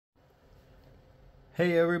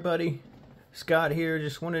Hey everybody, Scott here.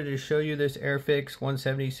 Just wanted to show you this Airfix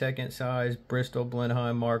 1/72 size Bristol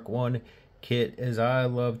Blenheim Mk I kit, as I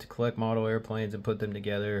love to collect model airplanes and put them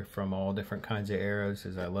together from all different kinds of eras,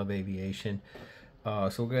 as I love aviation. So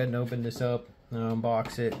we'll go ahead and open this up and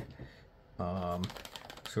unbox it.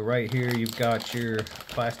 So right here you've got your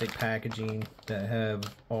plastic packaging that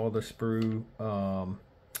have all the sprue,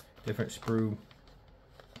 different sprue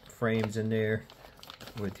frames in there,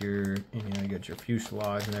 with your, you got your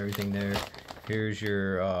fuselage and everything there. Here's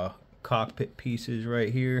your cockpit pieces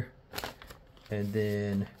right here, and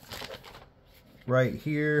then right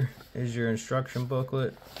here is your instruction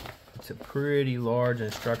booklet. It's a pretty large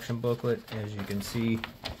instruction booklet, as you can see.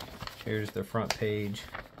 Here's the front page,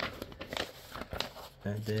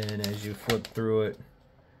 and then as you flip through it,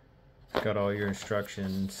 it's got all your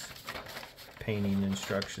instructions, painting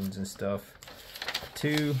instructions and stuff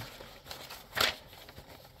too.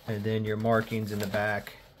 And then your markings in the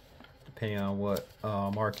back, depending on what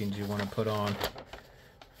markings you want to put on.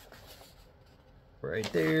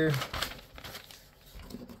 Right there.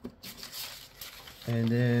 And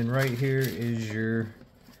then right here is your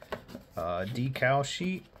decal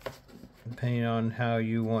sheet, depending on how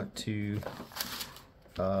you want to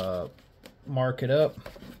mark it up.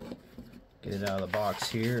 Get it out of the box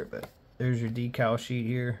here, but there's your decal sheet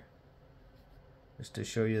here. Just to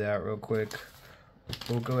show you that real quick.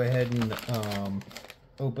 We'll go ahead and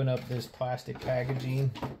open up this plastic packaging,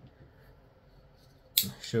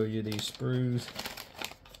 show you these sprues.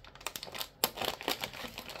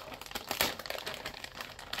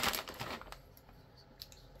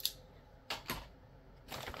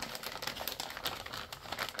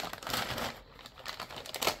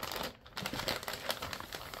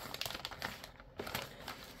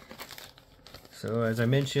 So as I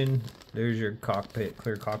mentioned, there's your cockpit,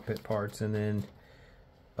 clear cockpit parts, and then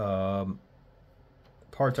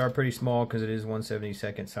parts are pretty small because it is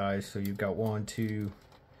 1/72 size. So you've got 1, 2,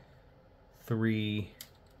 3,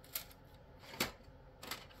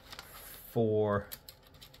 4,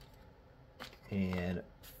 and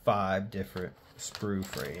 5 different sprue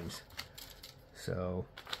frames. So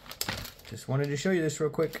just wanted to show you this real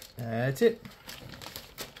quick. That's it.